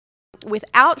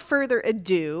Without further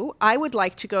ado, I would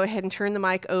like to go ahead and turn the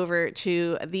mic over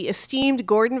to the esteemed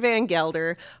Gordon Van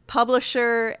Gelder,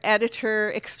 publisher,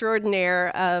 editor extraordinaire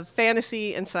of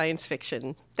fantasy and science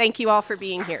fiction. Thank you all for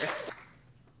being here.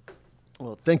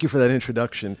 Well, thank you for that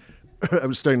introduction. I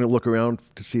was starting to look around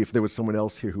to see if there was someone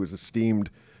else here who was esteemed.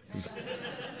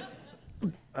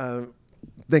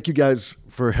 Thank you guys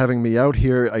for having me out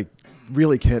here. I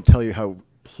really can't tell you how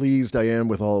pleased I am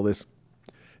with all this.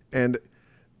 And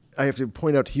I have to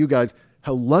point out to you guys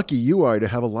how lucky you are to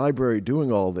have a library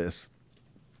doing all this.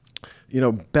 You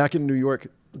know, back in New York,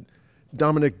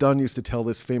 Dominic Dunn used to tell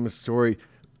this famous story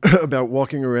about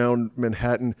walking around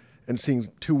Manhattan and seeing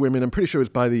two women. I'm pretty sure it was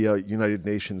by the United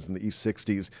Nations in the East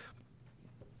 60s.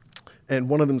 And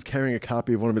one of them's carrying a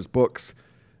copy of one of his books.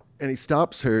 And he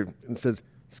stops her and says,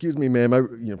 "Excuse me, ma'am, I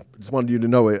just wanted you to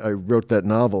know I wrote that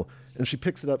novel." And she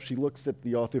picks it up, she looks at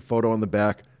the author photo on the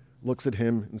back, looks at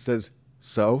him and says,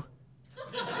 "So?"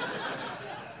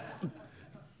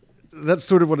 That's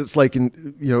sort of what it's like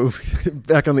in,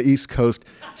 back on the East Coast.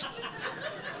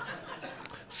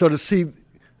 So to see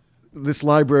this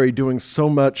library doing so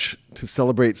much to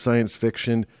celebrate science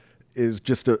fiction is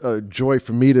just a joy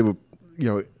for me to,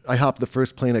 I hopped the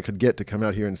first plane I could get to come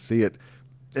out here and see it.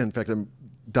 In fact, I'm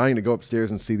dying to go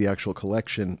upstairs and see the actual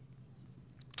collection.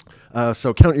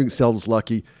 So count yourselves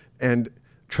lucky, and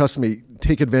trust me,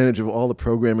 take advantage of all the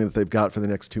programming that they've got for the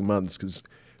next 2 months, because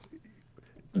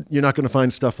you're not going to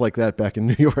find stuff like that back in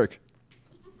New York.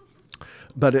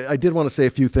 But I did want to say a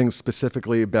few things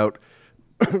specifically about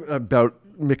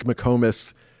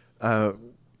McComas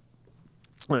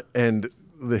and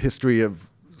the history of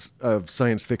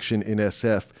science fiction in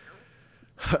SF.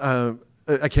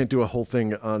 I can't do a whole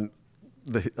thing on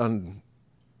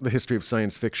the history of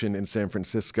science fiction in San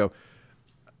Francisco.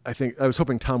 I was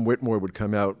hoping Tom Whitmore would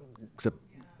come out, except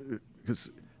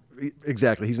because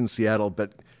exactly, he's in Seattle,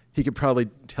 but he could probably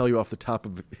tell you off the top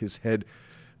of his head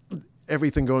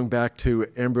everything going back to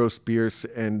Ambrose Bierce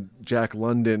and Jack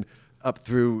London up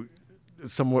through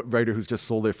some writer who's just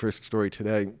sold their first story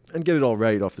today, and get it all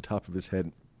right off the top of his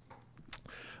head.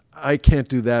 I can't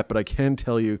do that, but I can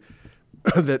tell you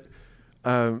that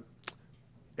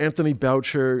Anthony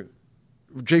Boucher,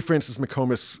 J. Francis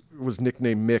McComas was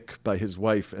nicknamed Mick by his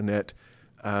wife, Annette.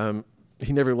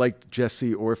 He never liked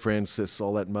Jesse or Francis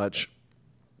all that much.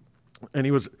 And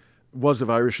he was of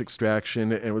Irish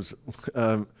extraction and was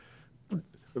a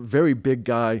very big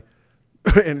guy.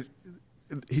 And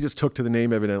he just took to the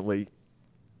name, evidently.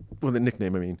 Well, the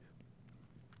nickname, I mean.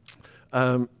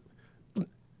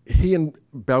 He and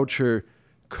Boucher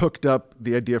cooked up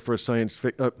the idea for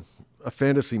a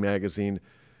fantasy magazine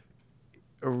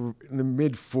in the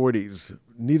mid-40s.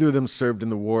 Neither of them served in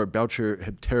the war. Boucher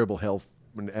had terrible health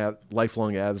and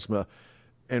lifelong asthma,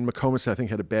 and McComas, I think,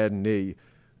 had a bad knee.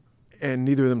 And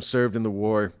neither of them served in the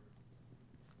war.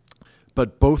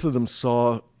 But both of them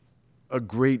saw a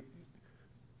great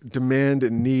demand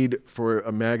and need for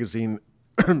a magazine,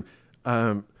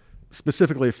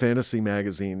 specifically a fantasy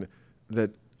magazine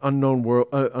that had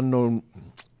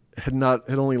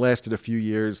only lasted a few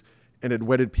years and had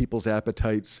whetted people's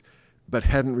appetites, but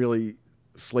hadn't really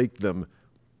slaked them.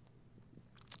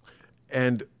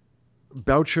 And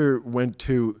Boucher went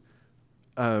to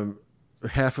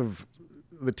half of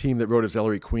the team that wrote as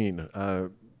Ellery Queen,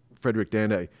 Frederick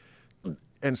Danae,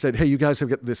 and said, "Hey, you guys have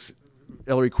got this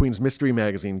Ellery Queen's mystery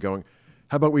magazine going.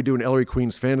 How about we do an Ellery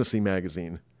Queen's fantasy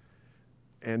magazine?"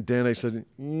 And Danae said,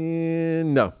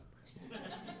 "No.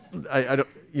 I don't,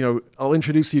 I'll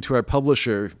introduce you to our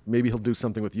publisher. Maybe he'll do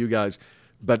something with you guys,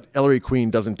 but Ellery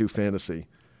Queen doesn't do fantasy."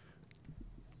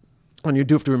 And you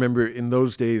do have to remember, in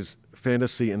those days,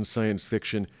 fantasy and science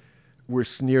fiction were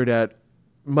sneered at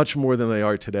much more than they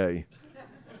are today.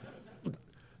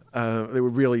 They were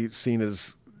really seen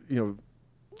as,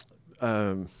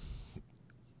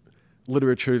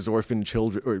 literature's orphan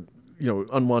children, or,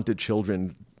 unwanted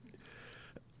children.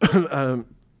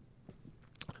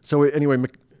 So anyway,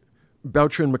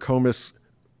 Boucher and McComas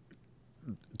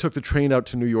took the train out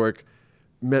to New York,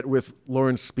 met with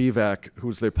Lawrence Spivak, who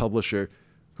was their publisher,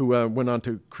 who went on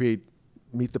to create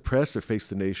Meet the Press or Face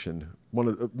the Nation.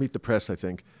 Meet the Press, I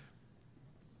think.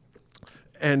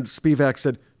 And Spivak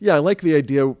said, "Yeah, I like the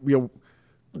idea.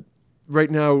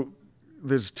 Right now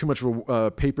there's too much of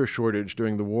a paper shortage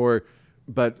during the war,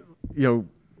 but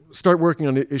start working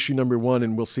on issue number 1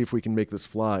 and we'll see if we can make this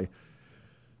fly."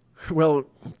 Well,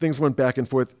 things went back and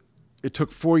forth. It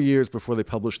took 4 years before they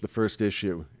published the first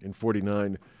issue in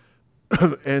 '49.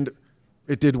 And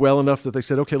it did well enough that they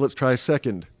said, "Okay, let's try a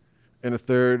second and a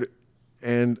third."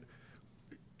 And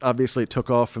obviously it took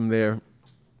off from there.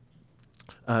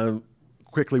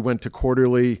 Quickly went to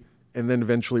quarterly and then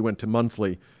eventually went to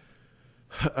monthly.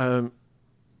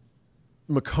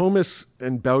 McComas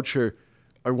and Boucher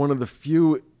are one of the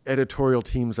few editorial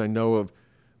teams I know of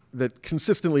that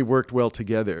consistently worked well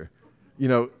together. You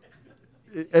know,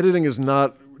 editing does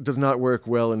not work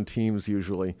well in teams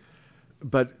usually,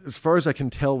 but as far as I can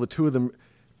tell, the two of them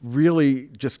really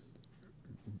just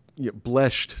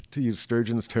bleshed, to use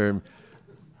Sturgeon's term.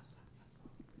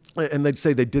 And they'd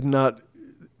say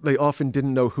they often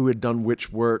didn't know who had done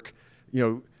which work. You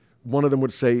know, one of them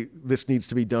would say, this needs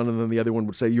to be done, and then the other one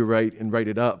would say, you're right, and write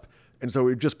it up. And so it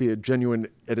would just be a genuine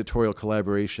editorial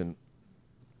collaboration.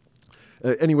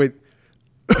 Anyway,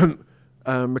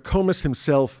 McComas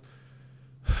himself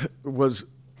was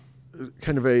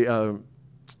kind of a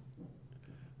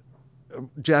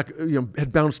jack,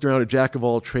 had bounced around, a jack of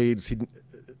all trades. He'd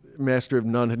master of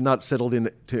none, had not settled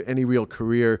into any real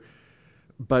career,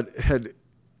 but had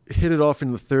hit it off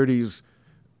in the 30s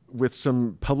with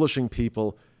some publishing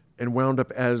people and wound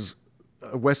up as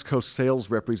a West Coast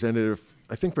sales representative,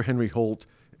 I think for Henry Holt,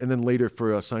 and then later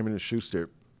for Simon & Schuster.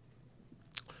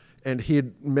 And he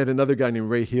had met another guy named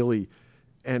Ray Healy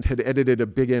and had edited a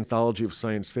big anthology of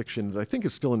science fiction that I think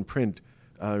is still in print,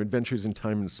 Adventures in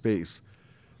Time and Space.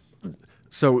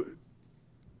 So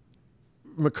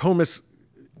McComas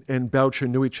and Boucher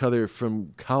knew each other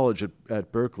from college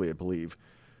at Berkeley, I believe,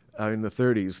 in the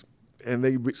 30s. And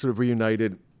they sort of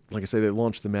reunited. Like I say, they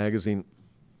launched the magazine.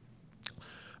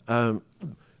 And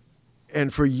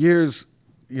for years,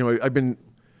 I've been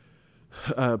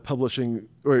publishing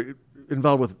or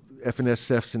involved with F and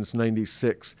SF since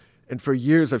 '96. And for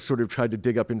years, I've sort of tried to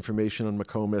dig up information on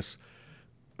McComas.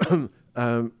 And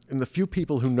the few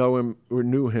people who know him or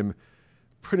knew him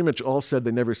pretty much all said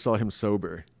they never saw him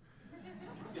sober.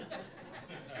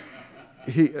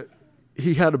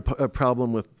 He had a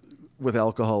problem with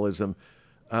alcoholism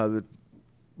that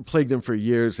plagued him for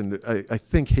years, and I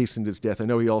think hastened his death. I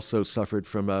know he also suffered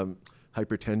from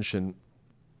hypertension.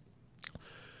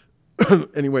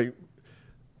 Anyway,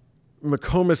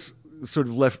 McComas sort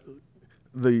of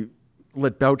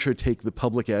let Boucher take the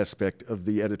public aspect of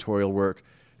the editorial work,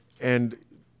 and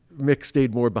Mick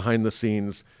stayed more behind the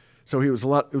scenes. So it was a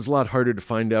lot harder to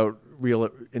find out real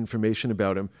information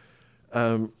about him.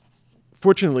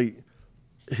 Fortunately,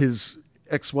 his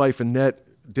ex-wife Annette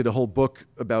did a whole book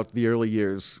about the early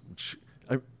years, which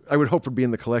I would hope would be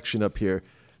in the collection up here,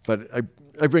 but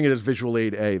I bring it as Visual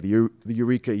Aid A, the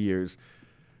Eureka years,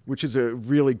 which is a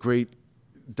really great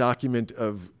document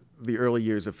of the early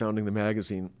years of founding the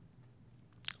magazine.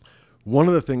 One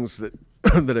of the things that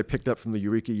that I picked up from the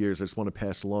Eureka years I just want to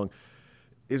pass along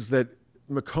is that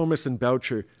McComas and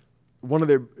Boucher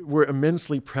were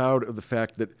immensely proud of the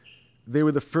fact that they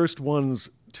were the first ones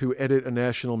to edit a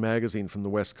national magazine from the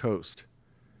West Coast.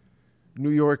 New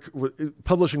York,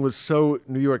 publishing was so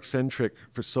New York-centric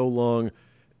for so long,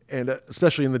 and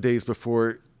especially in the days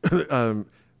before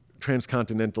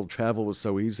transcontinental travel was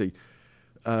so easy.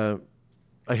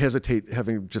 I hesitate,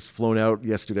 having just flown out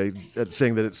yesterday, at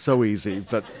saying that it's so easy,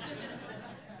 but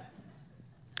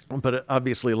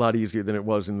obviously a lot easier than it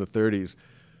was in the 30s.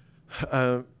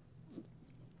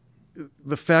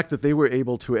 The fact that they were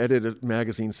able to edit a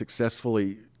magazine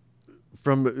successfully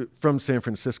from San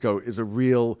Francisco is a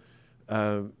real,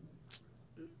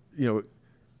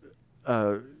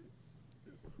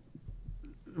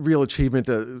 real achievement.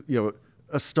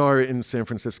 A star in San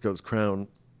Francisco's crown.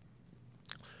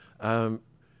 I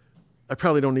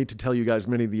probably don't need to tell you guys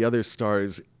many of the other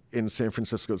stars in San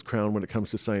Francisco's crown when it comes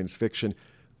to science fiction,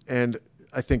 and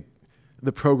I think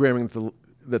the programming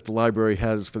that the library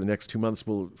has for the next 2 months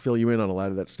will fill you in on a lot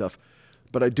of that stuff.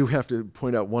 But I do have to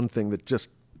point out one thing that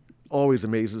just always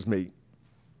amazes me.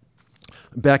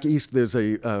 Back east, there's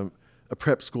a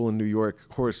prep school in New York,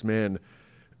 Horace Mann,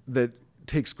 that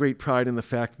takes great pride in the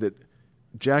fact that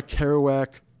Jack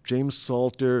Kerouac, James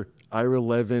Salter, Ira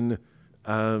Levin,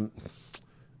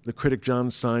 the critic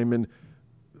John Simon,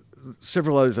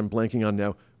 several others I'm blanking on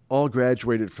now, all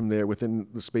graduated from there within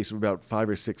the space of about 5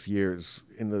 or 6 years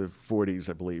in the 40s,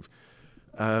 I believe.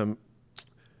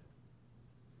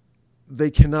 They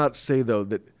cannot say, though,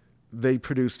 that they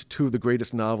produced two of the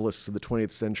greatest novelists of the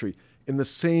 20th century in the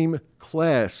same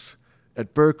class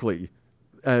at Berkeley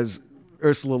as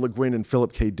Ursula Le Guin and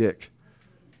Philip K. Dick.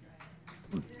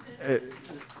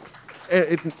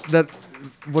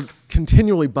 What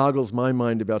continually boggles my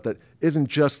mind about that isn't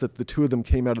just that the two of them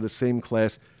came out of the same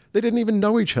class. They didn't even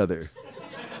know each other.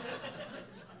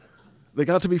 They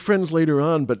got to be friends later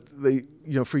on, but they,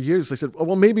 for years they said, oh,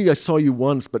 well, maybe I saw you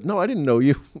once, but no, I didn't know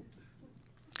you.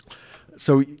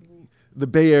 So the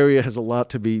Bay Area has a lot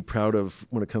to be proud of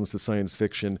when it comes to science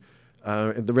fiction,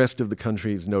 and the rest of the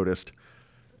country is noticed.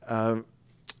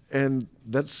 And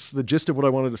that's the gist of what I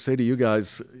wanted to say to you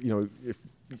guys. If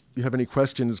you have any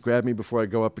questions, grab me before I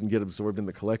go up and get absorbed in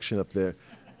the collection up there.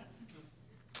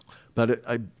 But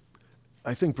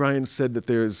I think Brian said that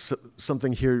there's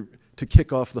something here to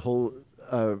kick off the whole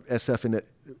SF and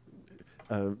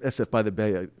SF by the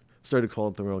Bay. I started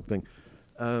calling it the wrong thing.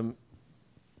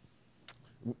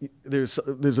 There's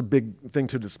a big thing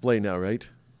to display now, right?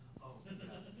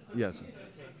 Yes.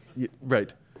 Yeah,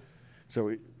 right.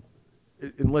 So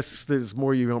unless there's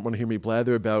more you don't want to hear me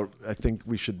blather about, I think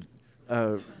we should...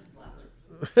 what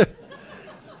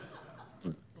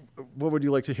would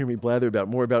you like to hear me blather about?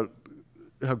 More about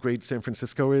how great San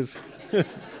Francisco is? History of the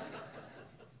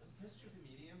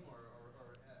medium, or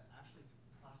actually the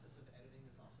process of editing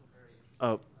is also very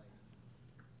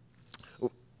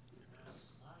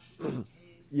interesting.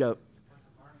 Yeah.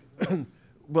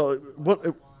 Well,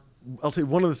 I'll tell you,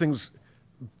 one of the things,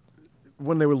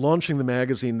 when they were launching the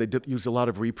magazine, they did use a lot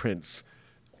of reprints.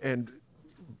 And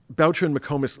Boucher and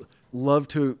McComas love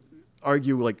to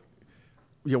argue, like,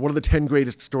 what are the 10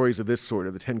 greatest stories of this sort,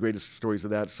 or the 10 greatest stories of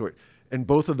that sort? And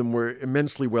both of them were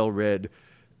immensely well read.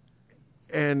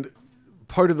 And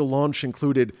part of the launch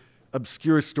included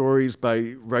obscure stories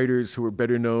by writers who were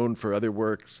better known for other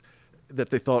works that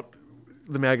they thought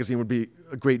the magazine would be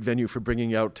a great venue for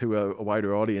bringing out to a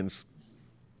wider audience.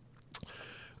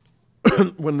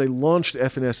 When they launched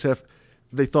F and SF,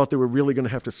 they thought they were really going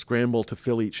to have to scramble to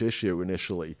fill each issue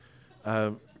initially.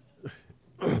 They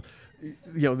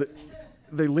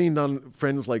leaned on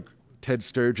friends like Ted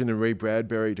Sturgeon and Ray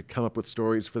Bradbury to come up with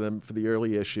stories for them for the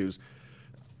early issues.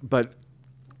 But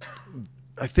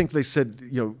I think they said,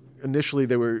 initially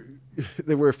they were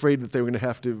afraid that they were going to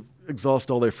have to exhaust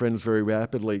all their friends very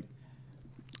rapidly.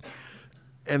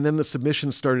 And then the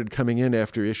submissions started coming in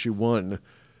after issue 1.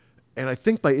 And I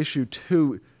think by issue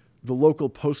 2, the local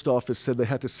post office said they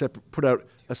had to put out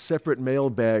a separate mail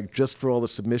bag just for all the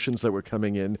submissions that were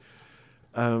coming in.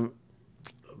 I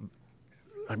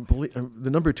believe the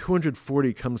number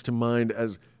 240 comes to mind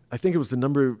as, I think it was the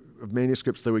number of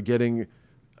manuscripts they were getting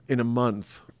in a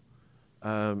month,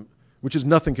 which is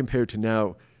nothing compared to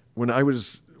now. When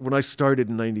I started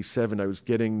in '97, I was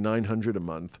getting 900 a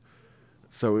month.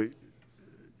 So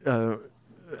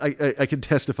I can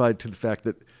testify to the fact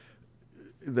that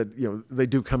they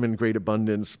do come in great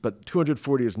abundance, but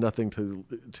 240 is nothing to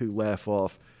laugh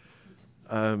off.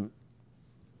 One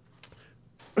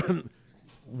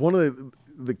of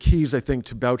the keys, I think,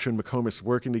 to Boucher and McComas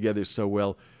working together so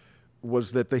well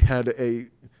was that they had a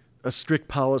strict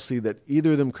policy that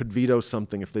either of them could veto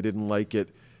something if they didn't like it.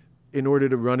 In order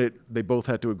to run it, they both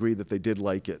had to agree that they did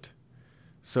like it.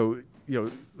 So,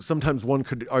 sometimes one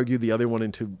could argue the other one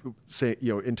into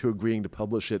agreeing to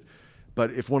publish it.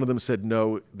 But if one of them said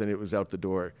no, then it was out the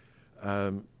door.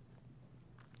 I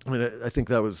think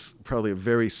that was probably a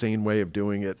very sane way of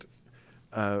doing it.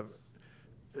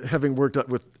 Having worked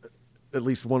with at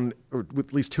least one or with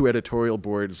at least 2 editorial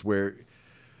boards where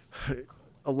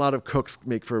a lot of cooks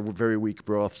make for very weak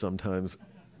broth sometimes.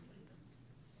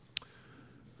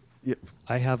 Yeah.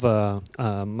 I have a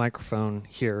microphone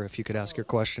here if you could ask your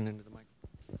question into the mic.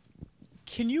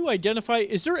 Can you identify,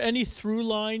 is there any through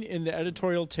line in the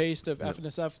editorial taste of F and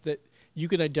SF that you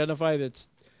can identify that's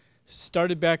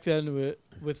started back then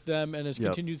with them and has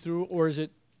continued through, or is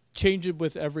it changed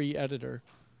with every editor?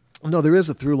 No, there is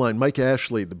a through line. Mike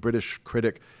Ashley, the British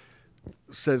critic,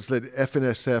 says that F and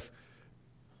SF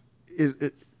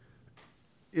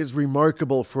is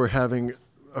remarkable for having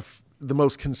the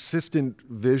most consistent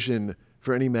vision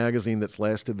for any magazine that's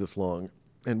lasted this long.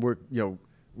 And we're,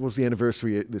 what was the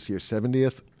anniversary this year?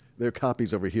 70th? There are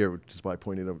copies over here, which is why I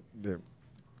pointed out there.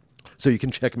 So you can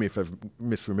check me if I've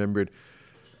misremembered.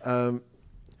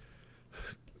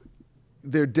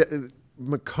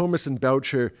 McComas and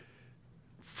Boucher,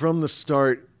 from the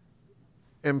start,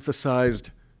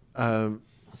 emphasized, a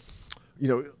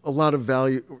lot of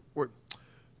value.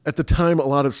 At the time, a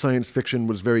lot of science fiction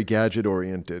was very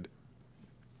gadget-oriented,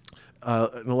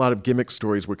 and a lot of gimmick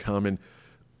stories were common.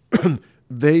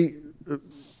 They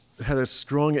had a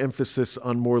strong emphasis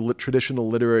on more traditional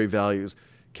literary values,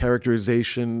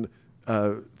 characterization,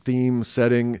 theme,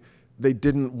 setting. They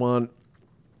didn't want,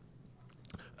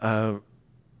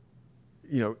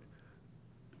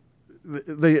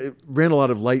 they ran a lot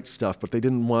of light stuff, but they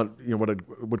didn't want, what I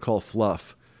would call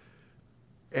fluff.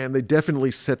 And they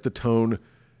definitely set the tone.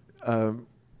 The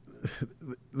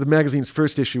magazine's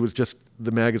first issue was just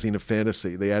the magazine of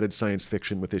fantasy. They added science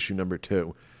fiction with issue number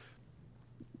 2.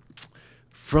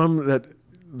 From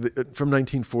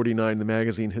 1949, the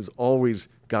magazine has always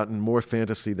gotten more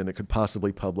fantasy than it could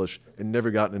possibly publish and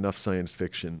never gotten enough science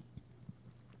fiction.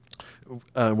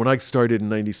 when I started in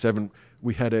 '97,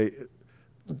 we had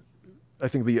I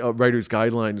think the writer's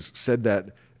guidelines said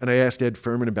that, and I asked Ed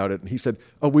Furman about it, and he said,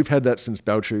 "Oh, we've had that since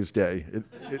Boucher's day.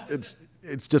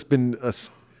 It's just been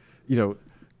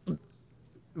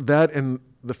that, and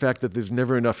the fact that there's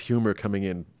never enough humor coming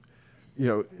in,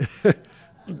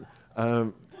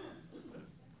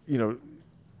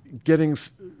 getting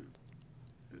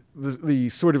the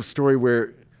sort of story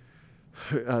where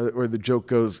the joke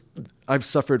goes, I've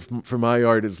suffered for my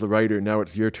art as the writer, now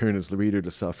it's your turn as the reader to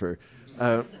suffer."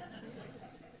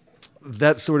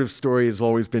 That sort of story has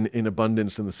always been in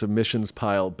abundance in the submissions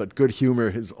pile, but good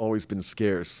humor has always been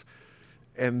scarce.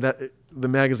 And that the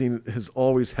magazine has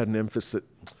always had an emphasis,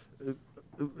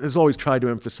 has always tried to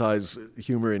emphasize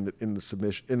humor in the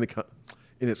submission,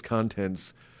 in its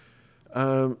contents.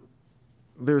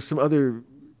 There's some other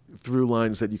through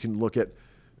lines that you can look at.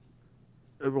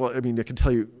 Well, I mean, I can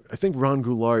tell you, I think Ron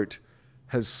Goulart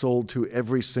has sold to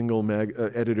every single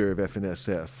editor of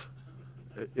FNSF.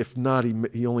 If not,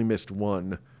 he only missed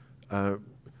one.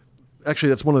 Actually,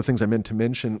 that's one of the things I meant to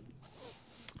mention.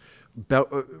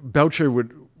 Boucher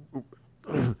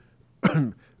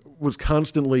was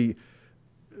constantly,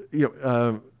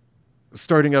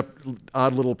 starting up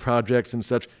odd little projects and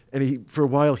such. And for a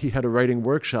while, he had a writing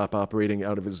workshop operating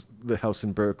out of the house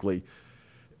in Berkeley.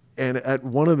 And at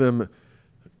one of them,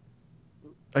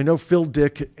 I know Phil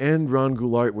Dick and Ron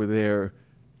Goulart were there.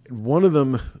 One of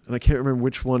them, and I can't remember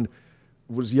which one,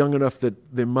 was young enough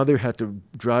that their mother had to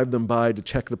drive them by to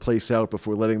check the place out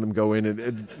before letting them go in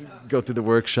and go through the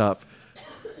workshop.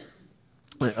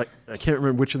 I can't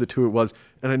remember which of the two it was.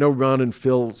 And I know Ron and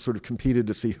Phil sort of competed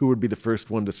to see who would be the first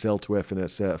one to sell to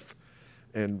FNSF.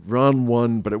 And Ron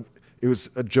won, but it was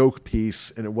a joke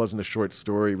piece, and it wasn't a short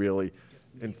story, really.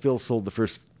 And Phil was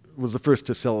the first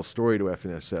to sell a story to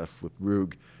FNSF with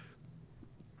Rug.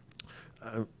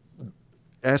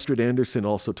 Astrid Anderson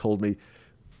also told me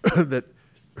that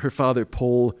her father,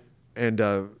 Paul, and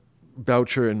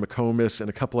Boucher and McComas and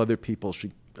a couple other people,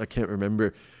 I can't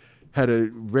remember, had a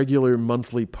regular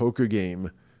monthly poker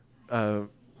game, the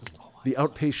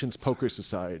Outpatients Poker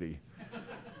Society.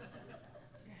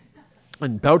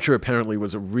 And Boucher apparently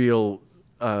was a real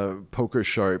poker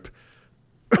sharp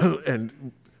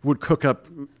and would cook up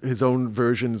his own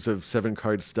versions of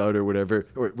 7-card stud or whatever,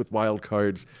 or with wild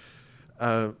cards.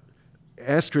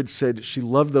 Astrid said she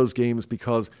loved those games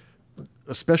because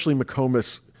especially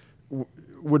McComas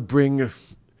would bring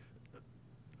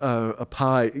a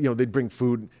pie. They'd bring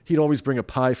food. He'd always bring a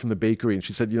pie from the bakery, and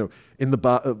she said, in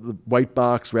the white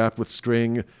box wrapped with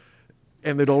string,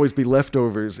 and there'd always be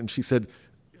leftovers. And she said,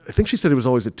 I think she said it was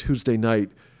always a Tuesday night,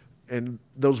 and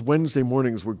those Wednesday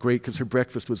mornings were great because her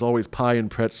breakfast was always pie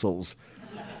and pretzels.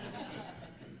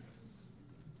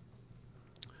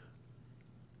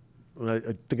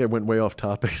 I think I went way off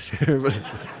topic there. But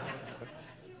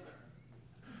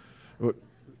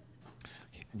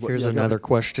Here's another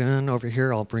question over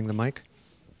here. I'll bring the mic.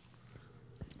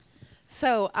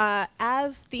 So,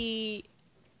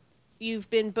 you've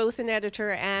been both an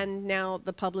editor and now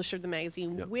the publisher of the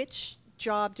magazine. Yep. Which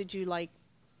job did you like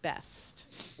best,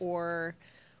 or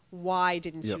why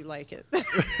didn't you like it?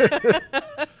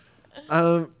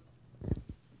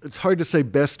 It's hard to say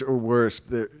best or worst.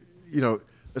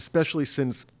 Especially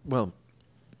since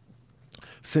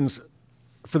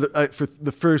for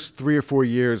the first 3 or 4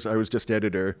 years I was just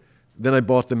editor. Then I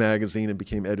bought the magazine and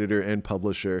became editor and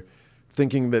publisher,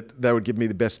 thinking that would give me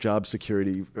the best job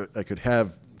security I could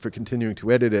have for continuing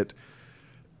to edit it.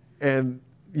 And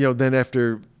then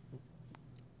after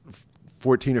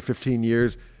 14 or 15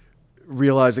 years,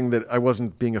 realizing that I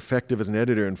wasn't being effective as an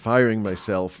editor and firing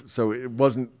myself, so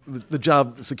the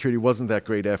job security wasn't that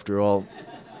great after all.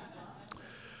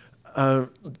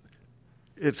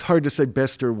 It's hard to say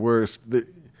best or worst.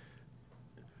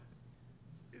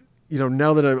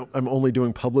 Now that I'm only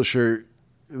doing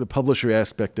the publisher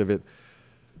aspect of it,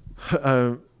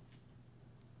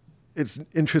 it's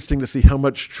interesting to see how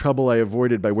much trouble I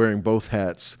avoided by wearing both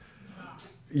hats.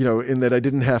 In that I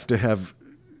didn't have to have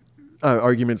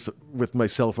arguments with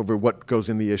myself over what goes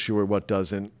in the issue or what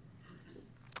doesn't,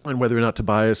 and whether or not to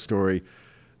buy a story.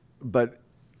 But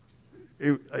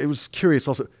it was curious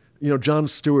also. Jon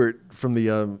Stewart from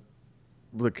the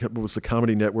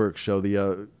Comedy Network show,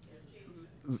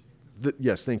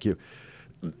 yes, thank you.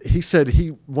 He said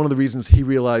one of the reasons he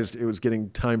realized it was getting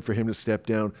time for him to step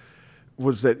down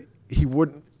was that he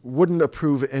wouldn't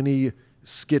approve any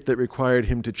skit that required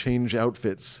him to change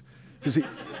outfits, because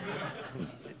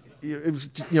it was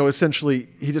essentially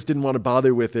he just didn't want to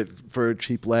bother with it for a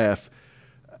cheap laugh.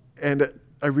 And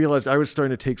I realized I was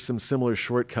starting to take some similar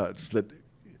shortcuts that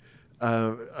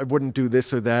I wouldn't do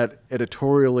this or that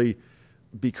editorially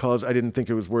because I didn't think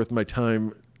it was worth my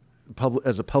time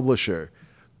as a publisher.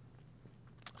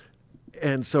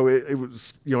 And so it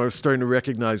was, I was starting to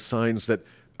recognize signs that,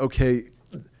 okay,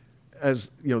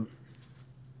 as,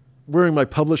 wearing my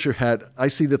publisher hat, I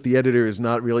see that the editor is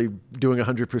not really doing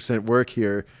 100% work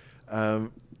here.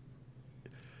 And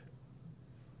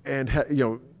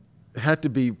had to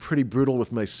be pretty brutal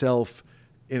with myself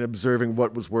in observing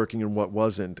what was working and what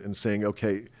wasn't, and saying,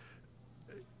 okay,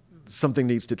 something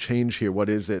needs to change here. What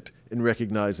is it? And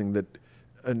recognizing that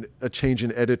a change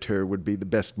in editor would be the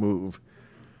best move.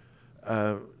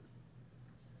 I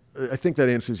think that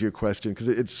answers your question, because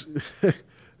it's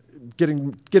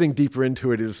getting deeper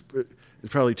into it is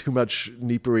probably too much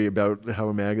neepery about how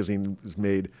a magazine is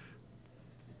made,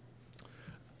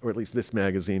 or at least this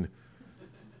magazine.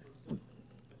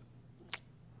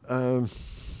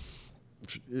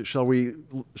 Shall we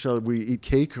eat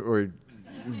cake, or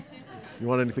you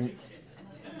want anything?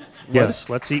 Yes,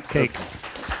 let's eat cake.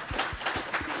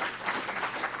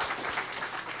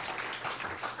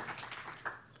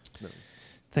 No.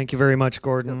 Thank you very much,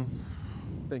 Gordon.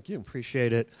 Thank you.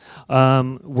 Appreciate it.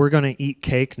 We're going to eat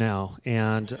cake now,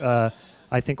 and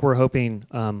I think we're hoping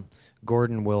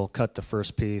Gordon will cut the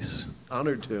first piece.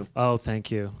 Honored to. Oh, thank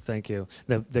you, thank you.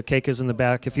 The cake is in the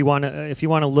back. If you want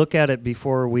to look at it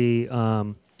before we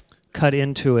cut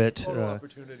into it. Photo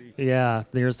opportunity. Yeah,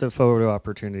 there's the photo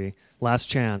opportunity. Last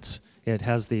chance. It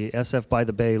has the SF by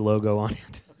the Bay logo on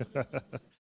it.